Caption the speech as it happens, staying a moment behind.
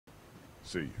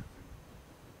See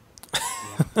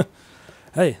you.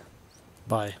 Hey,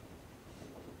 bye.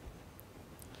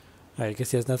 Alright, I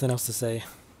guess he has nothing else to say.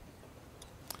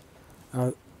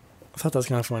 I thought that was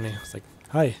kind of funny. It's like,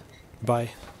 hi,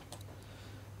 bye.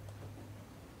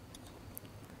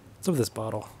 What's up with this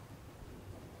bottle?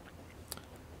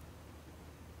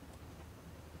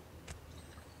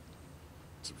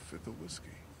 It's a fifth of whiskey.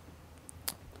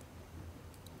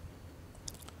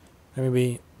 And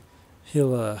maybe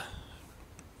he'll,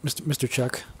 Mr.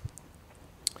 Chuck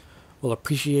will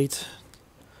appreciate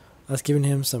us giving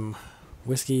him some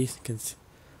whiskey because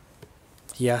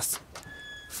he asked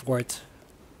for it.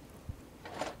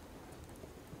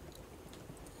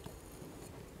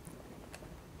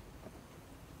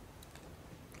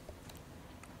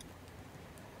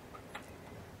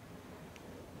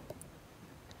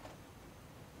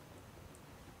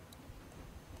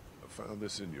 I found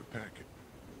this in your packet.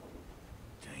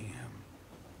 Damn.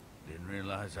 Didn't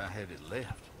realize I had it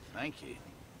left. Thank you.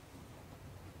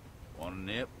 Want a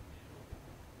nip?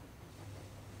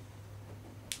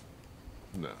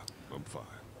 Nah, I'm fine.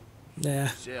 Nah,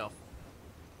 Self.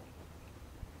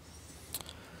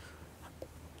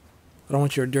 I don't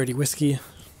want your dirty whiskey.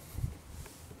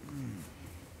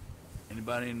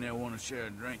 Anybody in there want to share a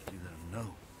drink? You let them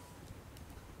know.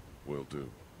 Will do.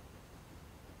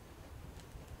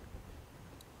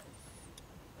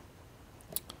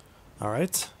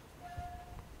 Alright.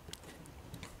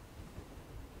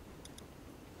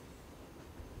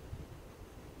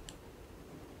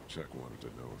 Chuck wanted to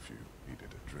know if you needed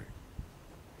a drink.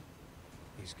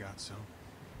 He's got some.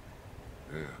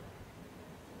 Yeah.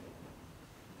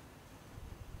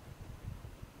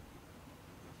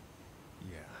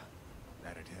 Yeah,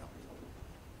 that'd help.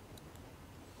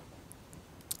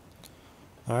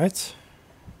 Alright.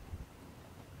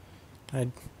 Can I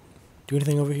do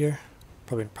anything over here?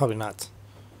 Probably not.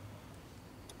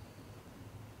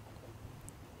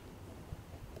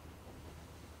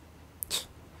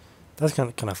 That's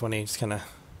kind of funny. Just kind of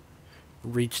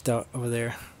reached out over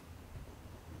there.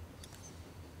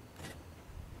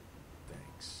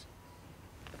 Thanks.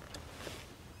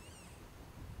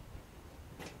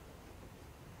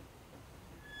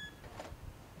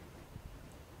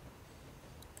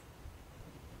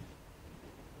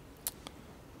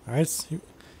 Alright. So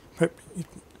he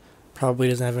probably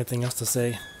doesn't have anything else to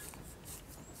say.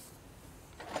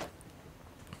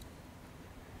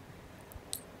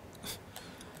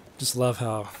 Just love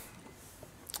how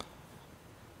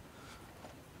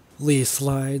Lee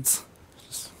slides.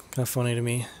 Just kind of funny to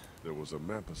me. There was a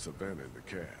map of Savannah in the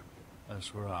cab.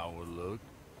 That's where I would look.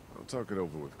 I'll talk it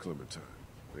over with Clementine.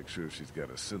 Make sure she's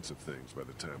got a sense of things by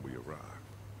the time we arrive.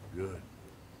 Good.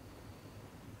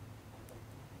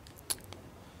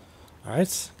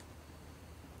 Alright.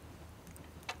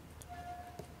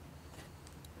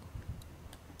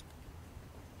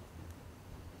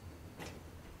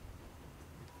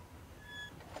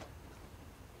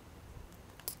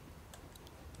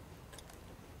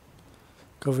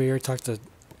 Go over here, talk to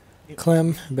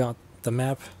Clem about the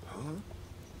map. Huh?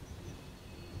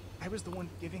 I was the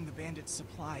one giving the bandits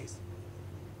supplies.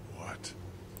 What?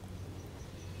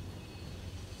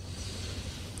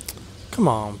 Come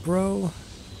on, bro.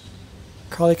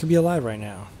 Carly could be alive right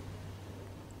now.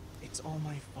 It's all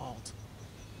my fault.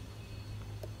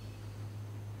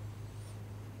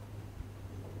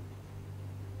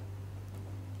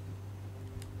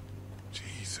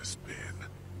 Jesus, Ben.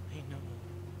 I know.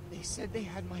 They said they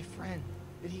had my friend,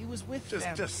 that he was with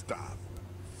them. Just stop.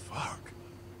 Fuck.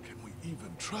 Can we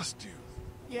even trust you?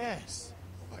 Yes.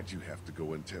 Why'd you have to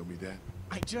go and tell me that?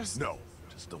 I just... No,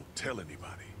 just don't tell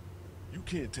anybody. You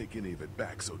can't take any of it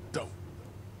back, so don't.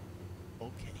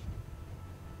 Okay.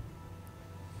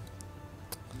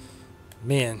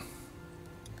 Man.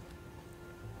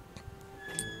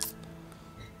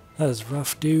 That is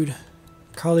rough, dude.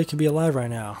 Carly could be alive right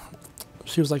now.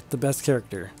 She was like the best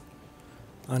character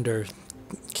under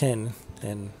Ken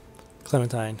and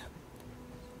Clementine.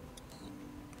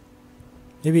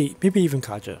 Maybe even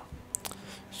Katja.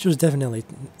 She was definitely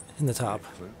in the top.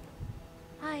 Hey, Clint,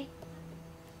 Hi.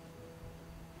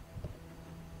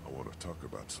 I want to talk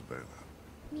about Savannah.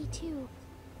 Me too.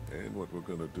 And what we're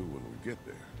gonna do when we get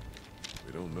there.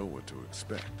 We don't know what to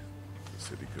expect. The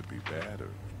city could be bad or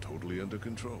totally under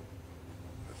control.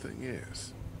 The thing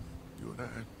is, you and I,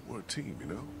 we're a team, you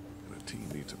know? And a team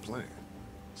needs a plan.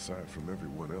 Aside from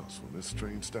everyone else, when this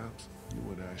train stops, you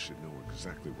and I should know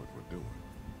exactly what we're doing.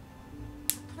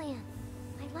 Plan.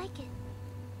 I like it.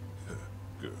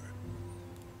 Good.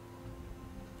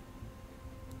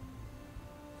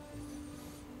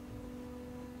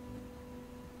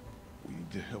 We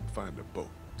need to help find a boat.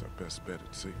 It's our best bet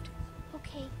at safety.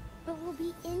 Okay, but we'll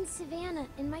be in Savannah,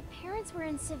 and my parents were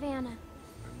in Savannah.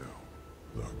 I know.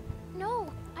 Look,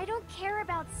 No, I don't care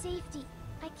about safety.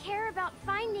 I care about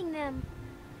finding them.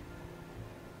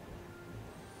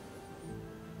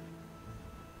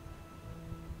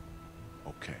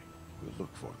 okay, we'll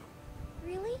look for them.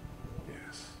 Really?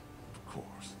 Yes, of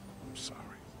course. I'm sorry.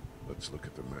 Let's look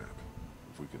at the map.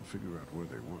 If we can figure out where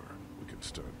they were, we can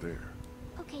start there.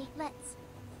 Okay, let's.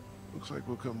 Looks like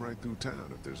we'll come right through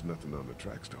town if there's nothing on the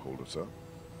tracks to hold us up.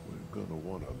 We're gonna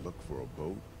want to look for a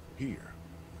boat here,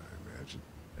 I imagine.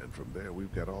 And from there,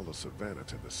 we've got all of Savannah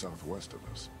to the southwest of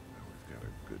us. Now we've got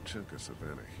a good chunk of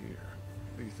Savannah here.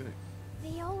 What do you think?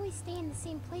 They always stay in the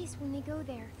same place when they go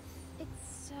there.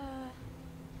 It's,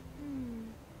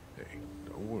 Hey,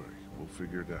 don't worry. We'll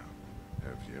figure it out.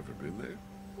 Have you ever been there?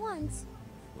 Once.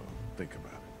 Well, think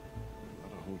about it. A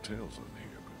lot of hotels on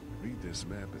here, but read this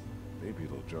map and maybe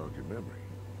it'll jog your memory.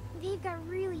 They've got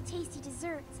really tasty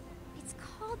desserts. It's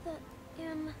called the,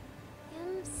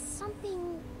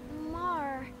 something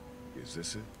Mar. Is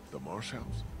this it? The Marsh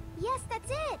House? Yes, that's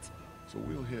it! So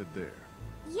we'll head there.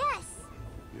 Yes!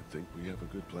 You think we have a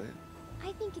good plan?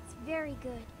 I think it's very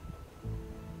good.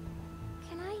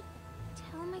 Can I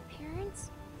tell my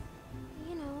parents?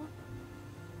 You know.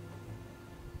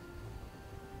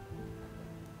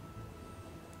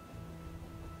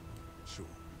 Sure.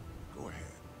 Go ahead.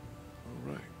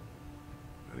 All right.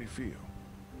 How do you feel?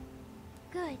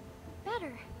 Good.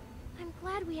 Better. I'm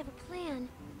glad we have a plan.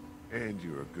 And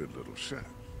you're a good little shot.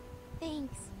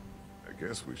 Thanks. I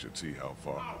guess we should see how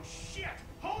far. Oh, shit!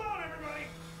 Hold on, everybody!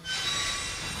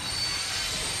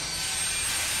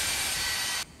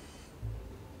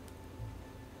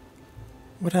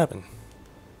 What happened?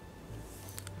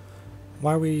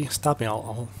 Why are we stopping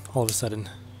all of a sudden?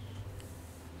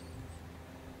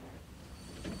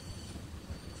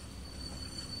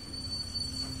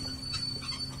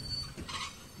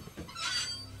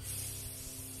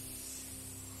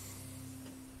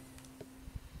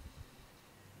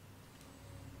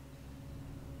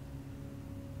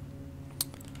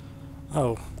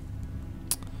 Oh.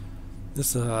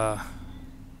 This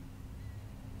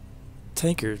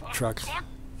tanker truck. Fuck!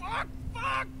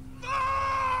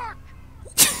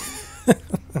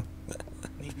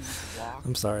 Maybe we should walk.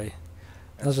 I'm sorry.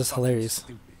 That was just hilarious.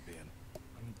 Stupid, Ben.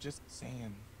 I'm just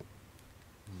saying.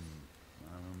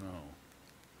 I don't know.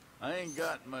 I ain't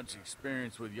got much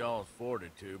experience with y'all's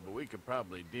fortitude, but we could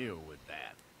probably deal with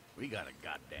that. We got a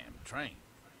goddamn train.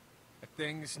 That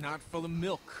thing's not full of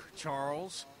milk,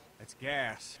 Charles. That's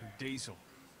gas or diesel.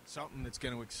 Something that's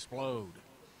gonna explode.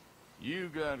 You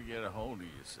gotta get a hold of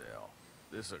yourself.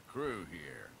 This a crew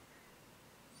here.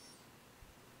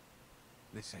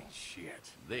 This ain't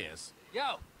shit. This.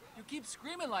 Yo, you keep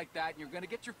screaming like that and you're gonna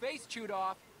get your face chewed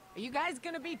off. Are you guys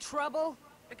gonna be trouble?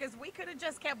 Because we could have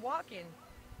just kept walking.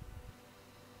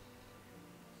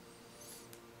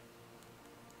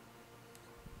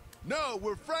 No,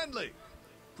 we're friendly!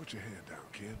 Put your hand down,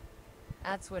 kid.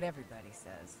 That's what everybody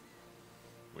says.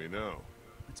 We know.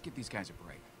 Let's give these guys a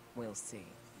break. We'll see.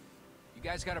 You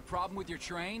guys got a problem with your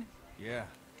train? Yeah,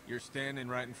 you're standing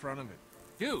right in front of it.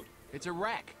 Dude, it's a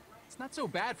wreck. It's not so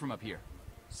bad from up here.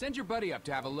 Send your buddy up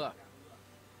to have a look.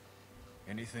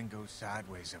 Anything goes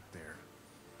sideways up there,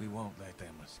 we won't let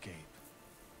them escape.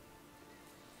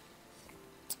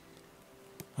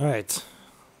 Alright.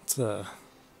 Let's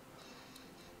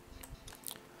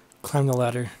climb the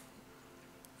ladder.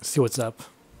 See what's up.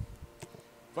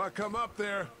 If I come up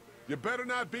there, you better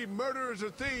not be murderers or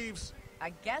thieves.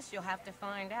 I guess you'll have to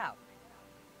find out.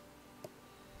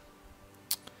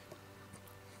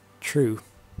 True.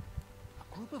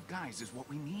 A group of guys is what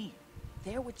we need.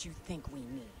 They're what you think we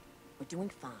need. We're doing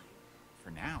fine.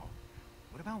 For now.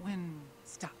 What about when...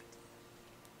 Stop it.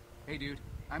 Hey, dude.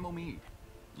 I'm Omid.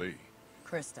 Lee,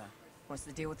 Krista, what's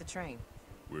the deal with the train?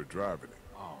 we're driving it.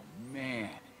 Oh, man.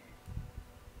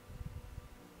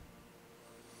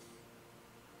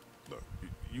 Look,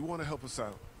 you want to help us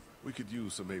out? We could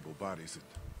use some able bodies and...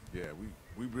 Yeah,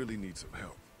 we really need some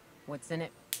help. What's in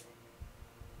it?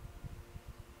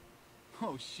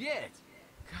 Oh, shit.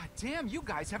 God damn, you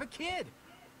guys have a kid.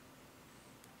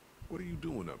 What are you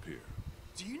doing up here?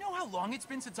 Do you know how long it's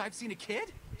been since I've seen a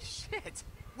kid? Shit.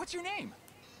 What's your name?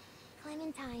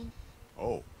 Clementine.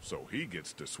 Oh, so he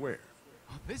gets to swear.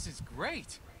 Oh, this is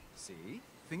great. See?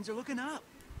 Things are looking up.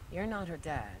 You're not her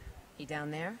dad. He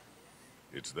down there?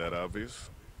 It's that obvious?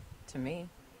 To me.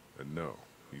 And no,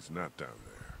 he's not down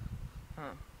there.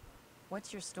 Huh.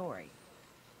 What's your story?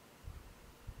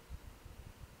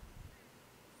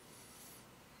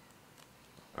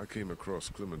 I came across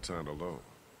Clementine alone.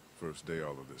 First day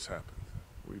all of this happened.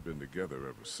 We've been together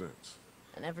ever since.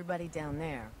 And everybody down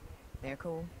there, they're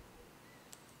cool?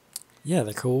 Yeah,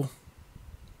 they're cool.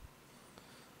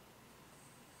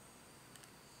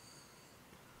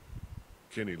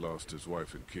 Kenny lost his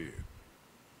wife and kid.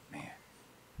 Man,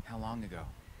 how long ago?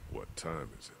 What time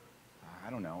is it? I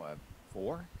don't know,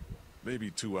 4?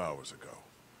 Maybe 2 hours ago.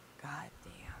 God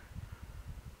damn.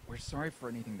 We're sorry for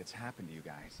anything that's happened to you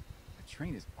guys. The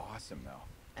train is awesome,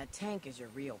 though. A tank is your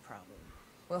real problem.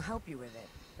 We'll help you with it,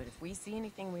 but if we see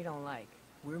anything we don't like,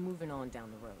 we're moving on down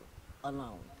the road.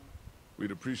 Alone.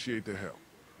 We'd appreciate the help.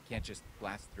 You can't just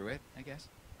blast through it, I guess?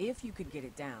 If you could get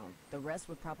it down, the rest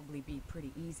would probably be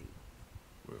pretty easy.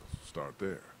 We'll start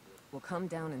there. We'll come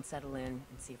down and settle in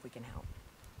and see if we can help.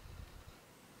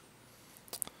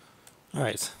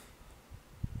 Alright.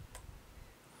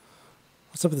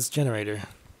 What's up with this generator?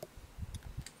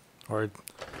 Or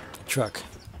truck?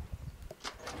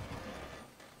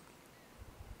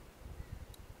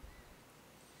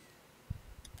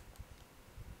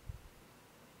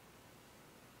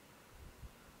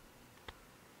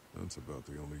 That's about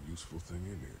the only useful thing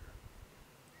in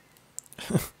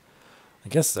here. I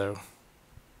guess so.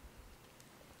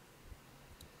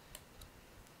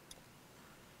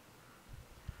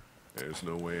 There's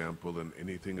no way I'm pulling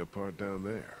anything apart down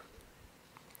there.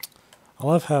 I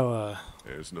love how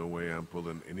There's no way I'm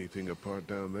pulling anything apart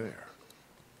down there.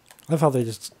 they're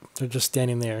just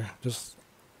standing there, just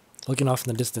looking off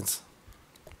in the distance.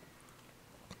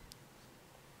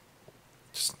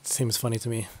 Just seems funny to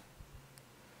me.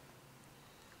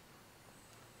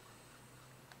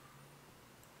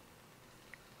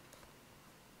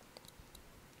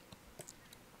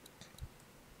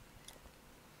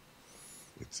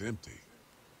 It's empty.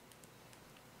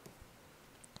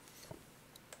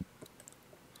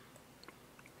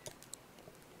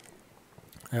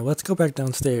 Alright, let's go back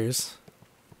downstairs.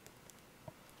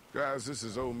 Guys, this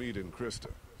is Omid and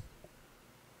Krista.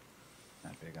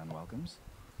 Not big on welcomes.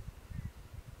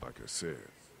 Like I said,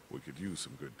 we could use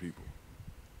some good people.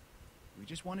 We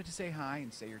just wanted to say hi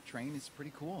and say your train is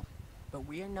pretty cool. But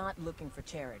we're not looking for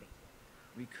charity.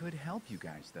 We could help you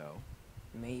guys, though.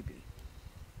 Maybe.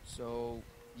 So,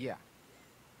 yeah.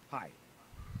 Hi.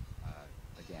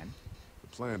 Again. The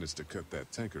plan is to cut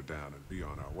that tanker down and be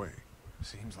on our way.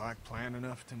 Seems like plan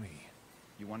enough to me.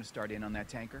 You want to start in on that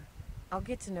tanker? I'll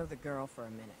get to know the girl for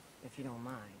a minute, if you don't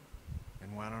mind.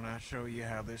 And why don't I show you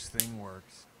how this thing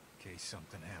works, in case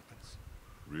something happens?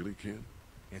 Really, Ken?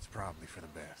 It's probably for the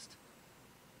best.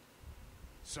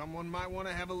 Someone might want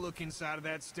to have a look inside of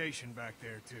that station back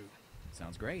there, too.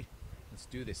 Sounds great. Let's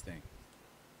do this thing.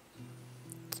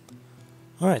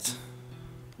 Alright.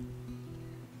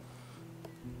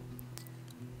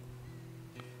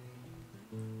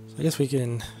 So I guess we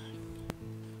can...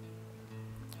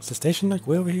 Is the station like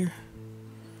way over here?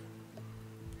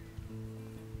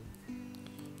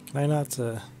 Can I not,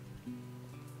 Can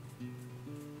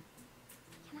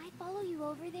I follow you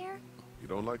over there? You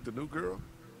don't like the new girl?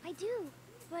 I do,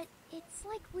 but it's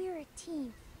like we're a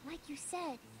team, like you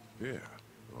said. Yeah,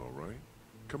 all right.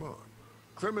 Come on.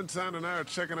 Clementine and I are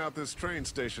checking out this train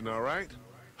station, all right?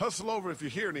 Hustle over if you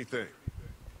hear anything.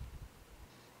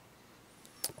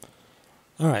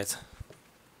 Alright.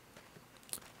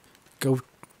 Go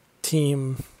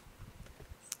team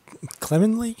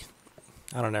Clemently?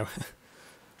 I don't know.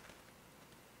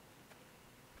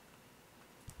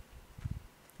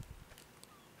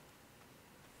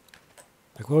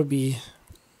 Like, what would be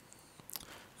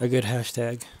a good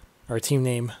hashtag or a team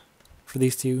name for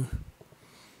these two?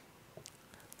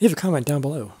 Leave a comment down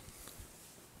below.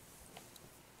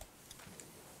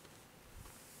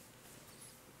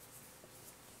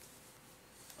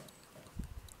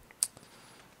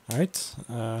 Alright.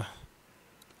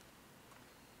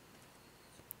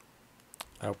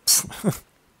 Oh.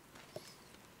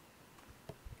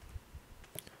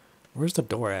 Where's the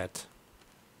door at?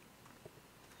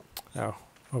 Oh,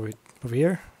 over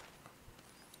here?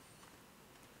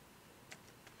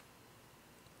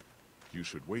 You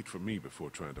should wait for me before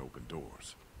trying to open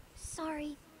doors.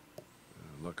 Sorry.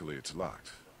 Luckily, it's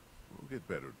locked. We'll get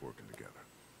better at working together.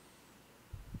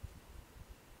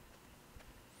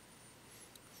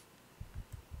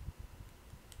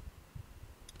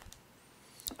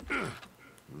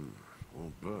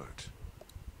 Won't budge.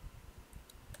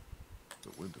 The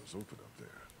window's open up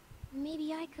there.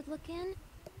 Maybe I could look in?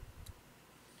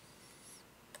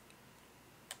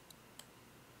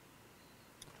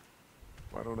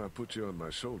 Why don't I put you on my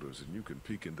shoulders and you can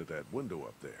peek into that window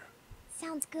up there?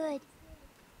 Sounds good.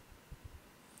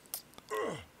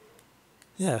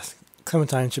 Yes,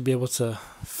 Clementine should be able to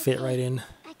fit right in.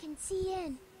 I can see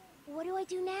in. What do I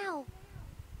do now?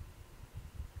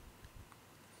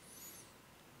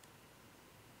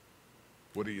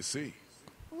 What do you see?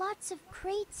 Lots of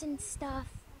crates and stuff.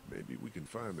 Maybe we can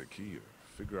find the key or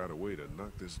figure out a way to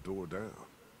knock this door down.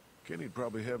 Kenny'd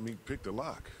probably have me pick the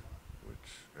lock, which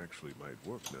actually might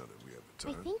work now that we have the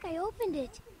I time. think I opened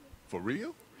it. For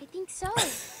real? I think so.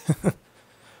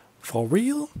 For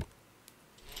real?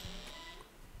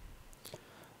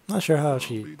 Not sure how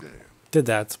she Be damned. did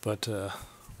that, but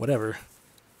whatever.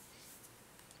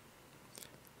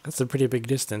 That's a pretty big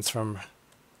distance from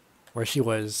where she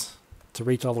was to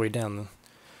reach all the way down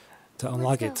to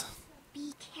unlock Let's it. go.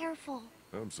 Be careful.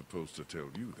 I'm supposed to tell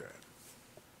you that.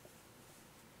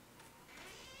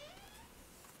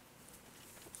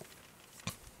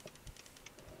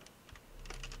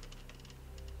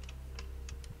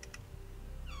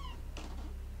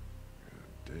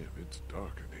 God damn, it's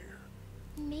dark in here.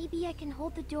 Maybe I can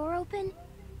hold the door open?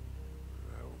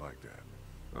 I don't like that.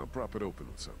 I'll prop it open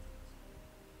with something.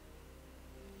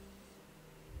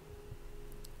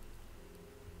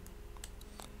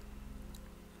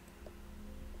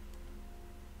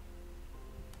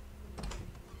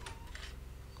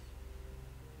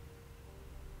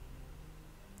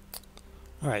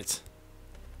 All right.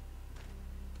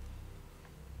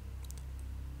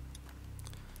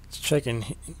 Let's check in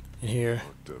here.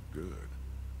 Locked up good.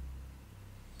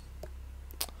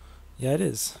 Yeah, it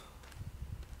is.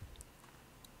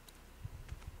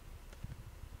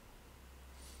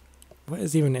 What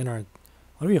is even in our?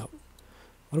 What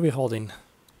are we holding?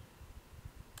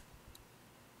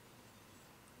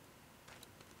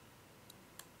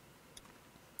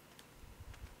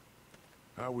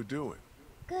 How we doing?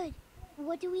 Good.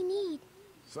 What do we need?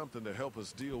 Something to help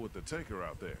us deal with the tanker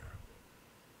out there.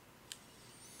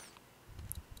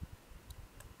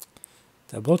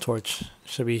 That blowtorch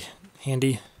should be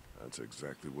handy. That's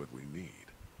exactly what we need.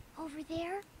 Over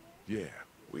there? Yeah,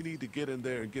 we need to get in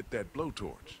there and get that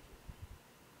blowtorch.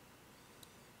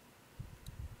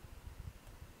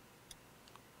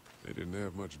 They didn't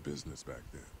have much business back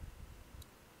then.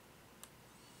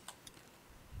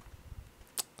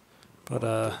 But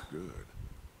Good.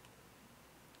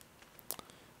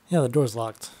 yeah, the door's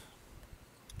locked.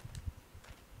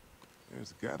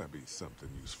 There's gotta be something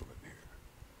useful in here.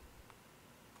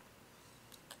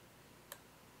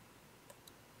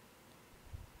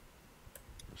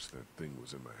 Wish that thing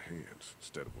was in my hands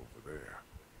instead of over there.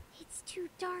 It's too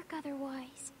dark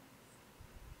otherwise.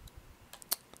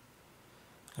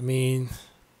 I mean,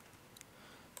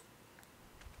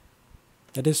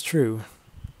 that is true.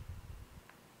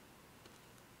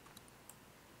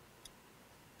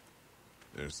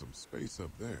 There's some space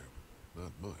up there, but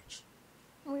not much.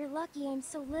 We're lucky I'm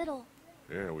so little.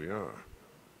 Yeah, we are.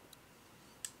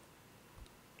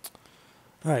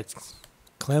 All right,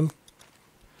 Clem,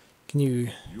 can you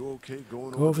You okay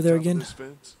going Go over there the top of again? this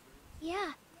fence?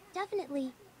 Yeah,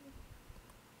 definitely.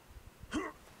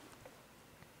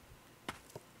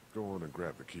 Go on and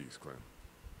grab the keys, Clem.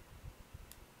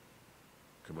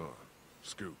 Come on,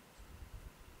 scoot.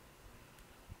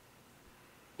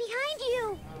 Behind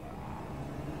you!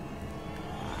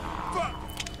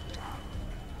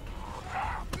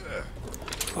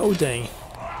 Oh, dang.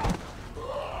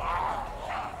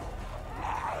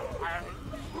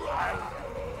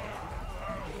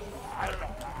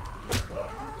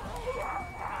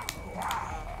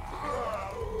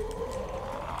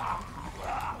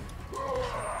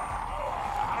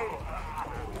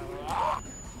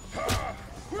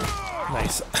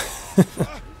 Nice.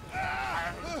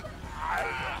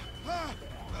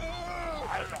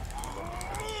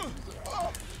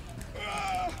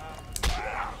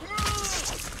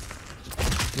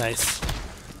 Nice.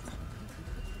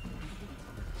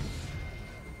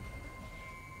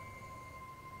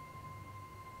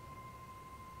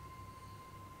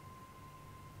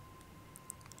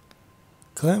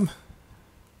 Clem,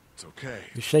 It's okay.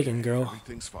 you're shaking, girl.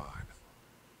 Everything's fine.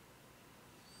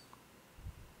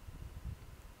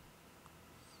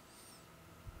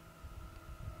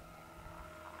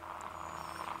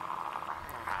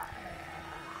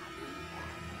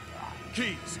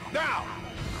 Keys, now!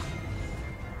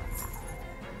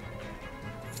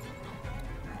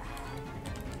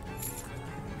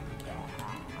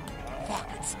 Fuck,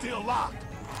 it's still locked.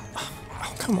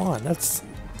 Oh, come on, that's...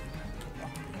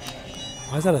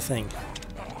 Why is that a thing?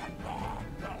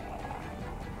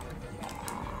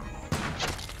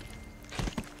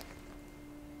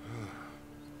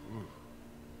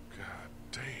 God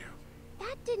damn.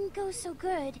 That didn't go so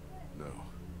good. No,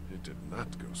 it did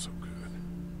not go so good.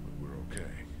 But we're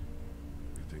okay.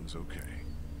 Everything's okay.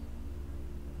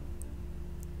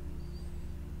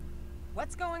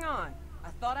 What's going on? I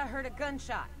thought I heard a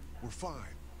gunshot. We're fine.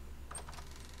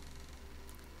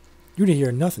 You didn't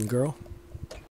hear nothing, girl.